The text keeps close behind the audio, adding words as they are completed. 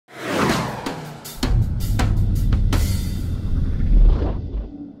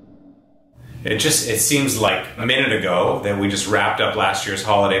It seems like a minute ago that we just wrapped up last year's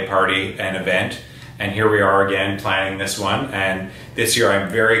holiday party and event, and here we are again planning this one. And this year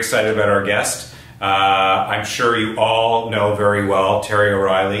I'm very excited about our guest. I'm sure you all know very well Terry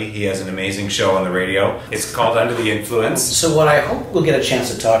O'Reilly. He has an amazing show on the radio. It's called Under the Influence. So what I hope we'll get a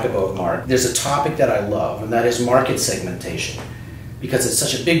chance to talk about, Mark, there's a topic that I love, and that is market segmentation, because it's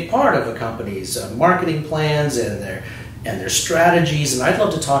such a big part of a company's marketing plans and their strategies. And I'd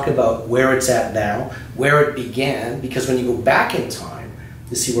love to talk about where it's at now, where it began, because when you go back in time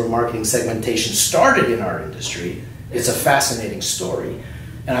to see where marketing segmentation started in our industry, it's a fascinating story.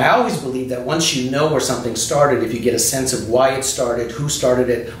 And I always believe that once you know where something started, if you get a sense of why it started, who started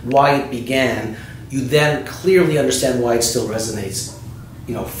it, why it began, you then clearly understand why it still resonates,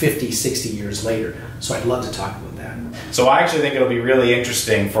 50, 60 years later. So I'd love to talk about that. So I actually think it'll be really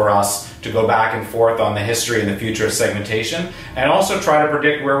interesting for us to go back and forth on the history and the future of segmentation, and also try to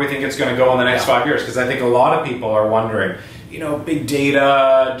predict where we think it's going to go in the next 5 years, because I think a lot of people are wondering, big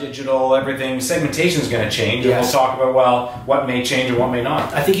data, digital, everything, segmentation is going to change, and we'll talk about, well, what may change and what may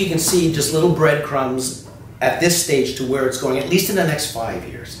not. I think you can see just little breadcrumbs at this stage to where it's going, at least in the next 5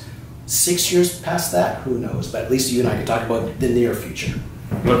 years. 6 years past that, who knows, but at least you and I can talk about the near future.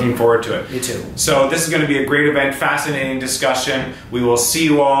 Looking forward to it. Me too. So this is going to be a great event, fascinating discussion. We will see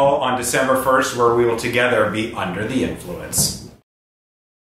you all on December 1st, where we will together be under the influence.